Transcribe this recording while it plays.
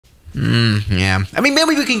Yeah. I mean,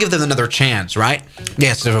 maybe we can give them another chance, right?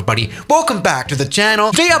 Yes, everybody. Welcome back to the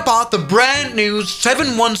channel. Today I bought the brand new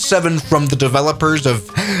 717 from the developers of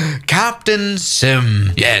Captain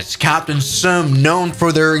Sim. Yes, Captain Sim, known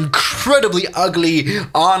for their incredibly ugly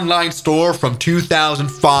online store from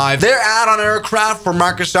 2005. Their add-on aircraft for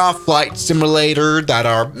Microsoft Flight Simulator that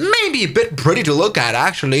are maybe a bit pretty to look at,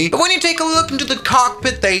 actually. But when you take a look into the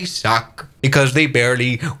cockpit, they suck, because they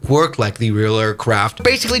barely work like the real aircraft.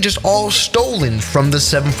 Basically just all stolen from the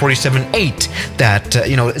 747-8 that,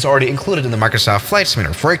 is already included in the Microsoft Flight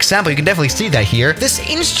Simulator. For example, you can definitely see that here. This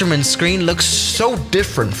instrument screen looks so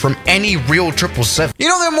different from any real 777.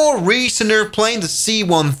 Their more recent airplane, the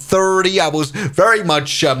C-130, I was very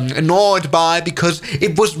much annoyed by because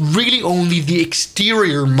it was really only the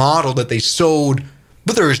exterior model that they sold,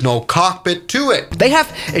 but there is no cockpit to it. They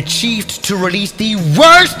have achieved to release the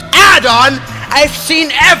worst add-on I've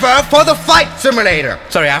seen ever for the Flight Simulator.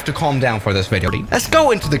 Sorry, I have to calm down for this video. Let's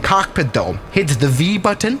go into the cockpit though. Hit the V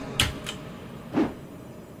button.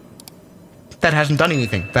 That hasn't done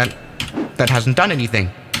anything. That hasn't done anything.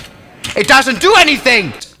 It doesn't do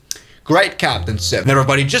anything! Great, Captain Sim.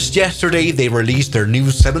 Everybody, just yesterday, they released their new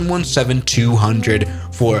 717-200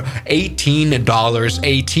 for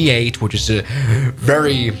 $18.88, which is a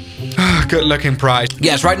very good-looking price.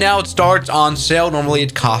 Yes, right now it starts on sale. Normally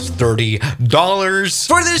it costs $30.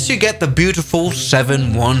 For this, you get the beautiful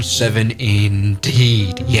 717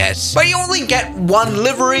 indeed. Yes. But you only get one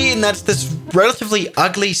livery, and that's this relatively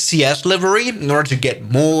ugly CS livery. In order to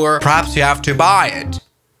get more, perhaps you have to buy it.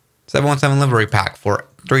 717 livery pack for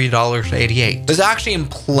 $3.88. This actually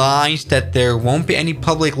implies that there won't be any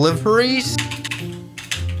public liveries.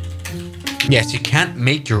 Yes, you can't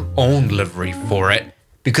make your own livery for it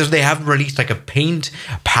because they haven't released like a paint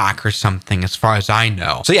pack or something as far as I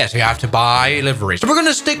know. So yes, you have to buy liveries. So we're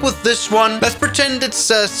gonna stick with this one. Let's pretend it's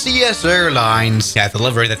CS Airlines. Yeah, the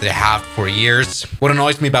livery that they have for years. What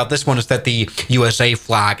annoys me about this one is that the USA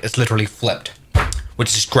flag is literally flipped,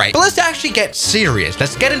 which is great. But let's actually get serious.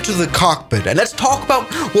 Let's get into the cockpit and let's talk about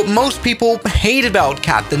what most people hate about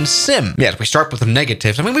Captain Sim. Yes, we start with the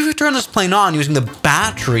negatives. I mean, we turn this plane on using the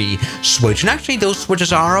battery switch, and actually those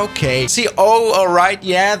switches are okay. See, all right,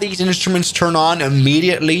 yeah, these instruments turn on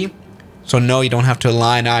immediately. So no, you don't have to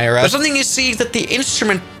align IRS. But something you see is that the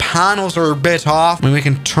instrument panels are a bit off. I mean, we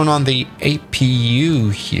can turn on the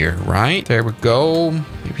APU here, right? There we go.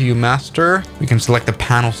 APU master. We can select the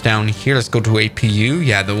panels down here. Let's go to APU.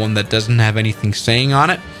 Yeah, the one that doesn't have anything saying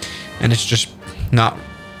on it. And it's just not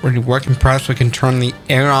really working. Perhaps we can turn the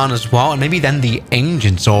air on as well. And maybe then the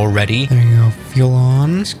engines already. There you go. Fuel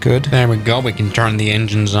on. It's good. There we go. We can turn the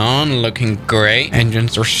engines on. Looking great.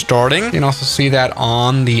 Engines are starting. You can also see that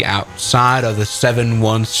on the outside of the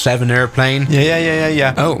 717 airplane.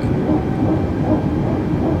 Yeah. Oh.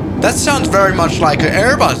 That sounds very much like an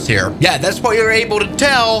Airbus here. Yeah, that's what you're able to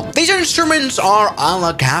tell. These instruments are a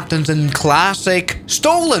la Captain's in Classic,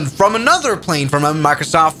 stolen from another plane from a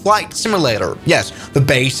Microsoft Flight Simulator. Yes, the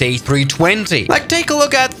base A320. Like, take a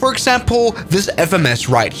look at, for example, this FMS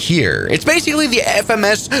right here. It's basically the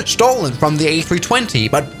FMS stolen from the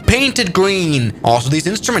A320, but painted green. Also, these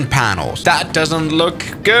instrument panels. That doesn't look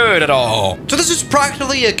good at all. So this is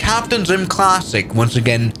practically a Captain's in Classic. Once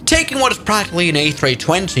again, taking what is practically an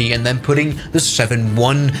A320 and then putting the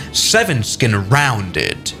 717 skin around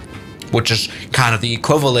it, which is kind of the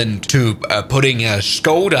equivalent to putting a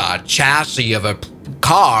Skoda chassis of a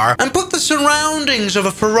car and put the surroundings of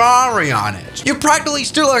a Ferrari on it. You practically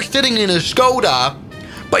still are sitting in a Skoda,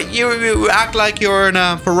 but you act like you're in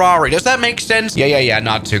a Ferrari. Does that make sense? Yeah,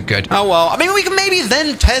 not too good. Oh well, I mean, we can maybe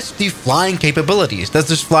then test the flying capabilities. Does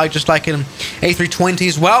this fly just like an A320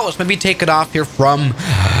 as well? Let's maybe take it off here from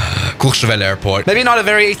Courchevel Airport. Maybe not a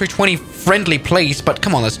very A320 friendly place, but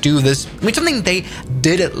come on, let's do this. I mean, something they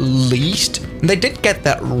did at least. They did get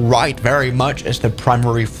that right very much as the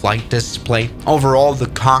primary flight display. Overall, the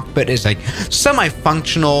cockpit is like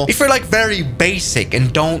semi-functional. If you're like very basic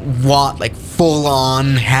and don't want like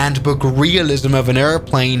full-on handbook realism of an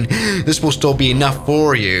airplane, this will still be enough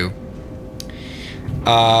for you.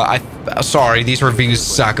 Sorry, these reviews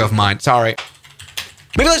suck of mine. Sorry.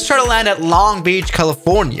 Maybe let's try to land at Long Beach,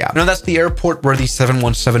 California. That's the airport where the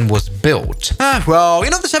 717 was built. Well,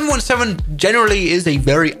 the 717 generally is a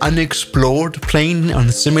very unexplored plane on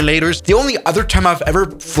the simulators. The only other time I've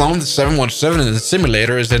ever flown the 717 in the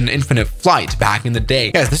simulator is in Infinite Flight back in the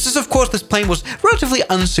day. Yes, this plane was relatively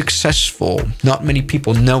unsuccessful. Not many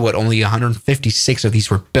people know it. Only 156 of these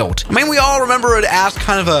were built. I mean, we all remember it as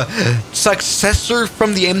kind of a successor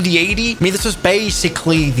from the MD-80. I mean, this was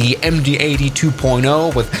basically the MD-80 2.0.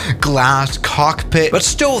 panel with glass cockpit, but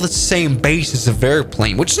still the same basis of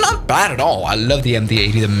airplane, which is not bad at all. I love the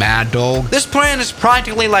MD-80, the Mad Dog. This plane is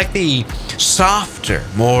practically like the softer,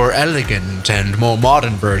 more elegant, and more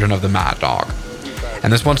modern version of the Mad Dog.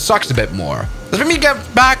 And this one sucks a bit more. Let me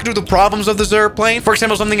get back to the problems of this airplane. For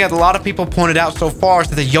example, something that a lot of people pointed out so far is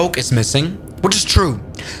that the yoke is missing, which is true.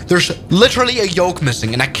 There's literally a yoke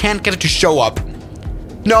missing, and I can't get it to show up.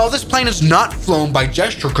 No, this plane is not flown by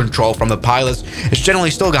gesture control from the pilots. It's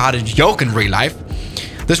generally still got a yoke in real life.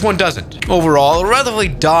 This one doesn't. Overall, relatively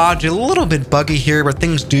dodgy, a little bit buggy here, but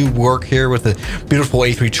things do work here with the beautiful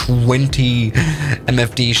A320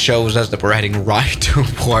 MFD shows us that we're heading right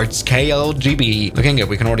towards KLGB. Looking good,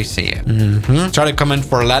 we can already see it. Try to come in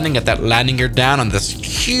for a landing, get that landing gear down on this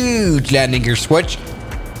huge landing gear switch.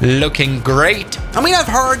 Looking great. I mean, I've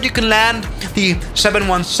heard you can land the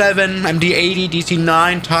 717 MD-80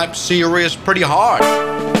 DC-9 type series pretty hard.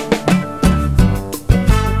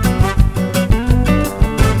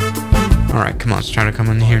 Alright, come on, let's try to come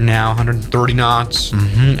in here now. 130 knots.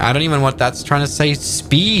 I don't even know what that's trying to say.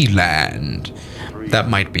 Speed land. That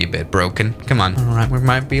might be a bit broken. Come on. Alright, we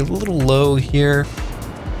might be a little low here.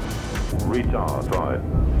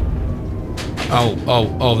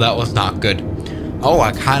 Oh, that was not good. Oh,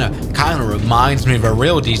 it kind of reminds me of a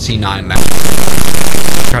real DC-9 land.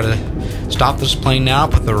 Try to stop this plane now,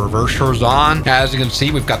 put the reversers on. As you can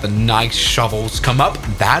see, we've got the nice shovels come up.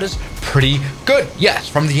 That is pretty good. Yes,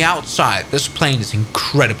 from the outside, this plane is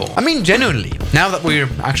incredible. I mean, genuinely, now that we're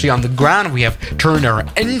actually on the ground, we have turned our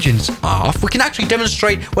engines off, we can actually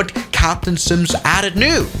demonstrate what Captain Sims added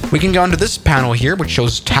new. We can go into this panel here, which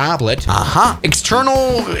shows tablet.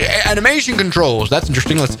 External animation controls. That's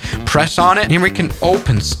interesting. Let's press on it. Here we can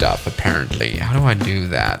open stuff, apparently. How do I do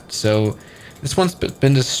that? So this one's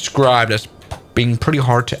been described as being pretty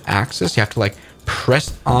hard to access. You have to like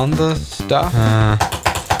press on the stuff.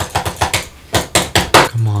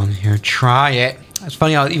 Come on here, try it. It's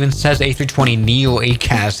funny how it even says A320neo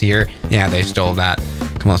ACAS here. Yeah, they stole that.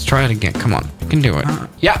 Come on, let's try it again. Come on, you can do it.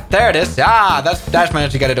 Yeah, there it is. That's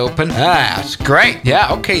managed to get it open. That's great.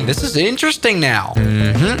 Yeah, okay, this is interesting now.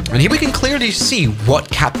 And here we can clearly see what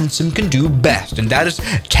Captain Sim can do best, and that is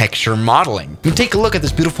texture modeling. You take a look at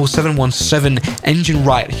this beautiful 717 engine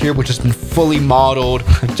right here, which has been fully modeled.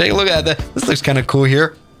 Take a look at that. This looks kind of cool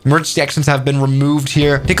here. Emergency exits have been removed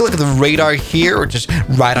here. Take a look at the radar here, or just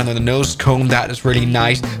right under the nose cone. That is really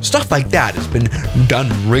nice. Stuff like that has been done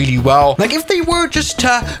really well. Like if they were just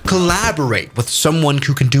to collaborate with someone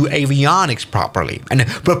who can do avionics properly and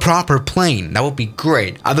a proper plane, that would be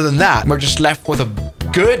great. Other than that, we're just left with a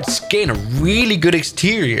good skin, a really good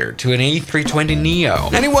exterior to an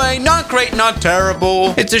A320neo. Anyway, not great, not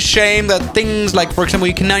terrible. It's a shame that things like, for example,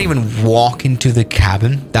 you cannot even walk into the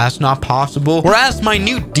cabin. That's not possible. Whereas my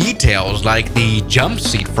new details like the jump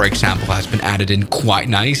seat, for example, has been added in quite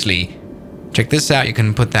nicely. Check this out. You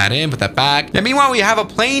can put that in, put that back. And meanwhile, we have a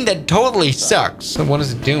plane that totally sucks. So what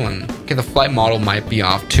is it doing? Okay, the flight model might be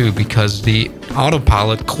off too because the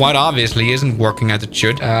autopilot quite obviously isn't working as it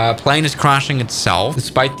should. Plane is crashing itself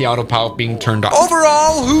despite the autopilot being turned off.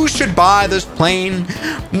 Overall, who should buy this plane?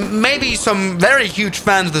 Maybe some very huge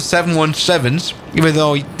fans of the 717s, even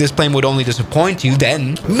though this plane would only disappoint you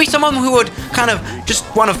then. Maybe someone who would kind of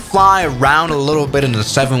just want to fly around a little bit in the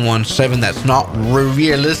 717 that's not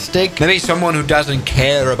realistic. Maybe someone who doesn't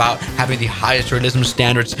care about having the highest realism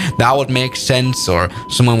standards. That would make sense. Or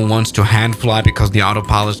someone who wants to hand fly because the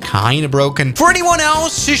autopilot is kind of broken. For anyone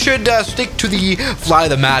else, you should stick to the Fly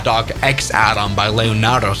the Mad Dog X add-on by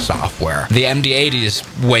Leonardo Software. The MD-80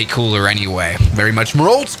 is way cooler anyway. Very much more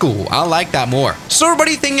old school. I like that more. So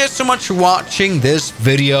everybody, thank you so much for watching this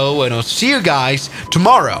video, and I'll see you guys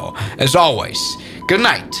tomorrow. As always, good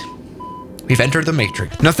night. We've entered the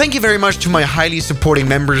Matrix. Now, thank you very much to my highly supporting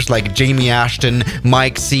members like Jamie Ashton,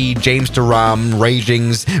 Mike C, James Duram,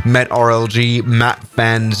 Ragings, Met RLG, Matt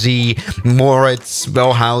Fan Z, Moritz,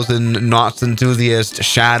 Bellhausen, Knots Enthusiast,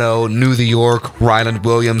 Shadow, New York, Ryland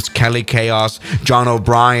Williams, Kelly Chaos, John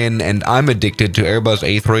O'Brien, and I'm addicted to Airbus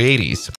A380s.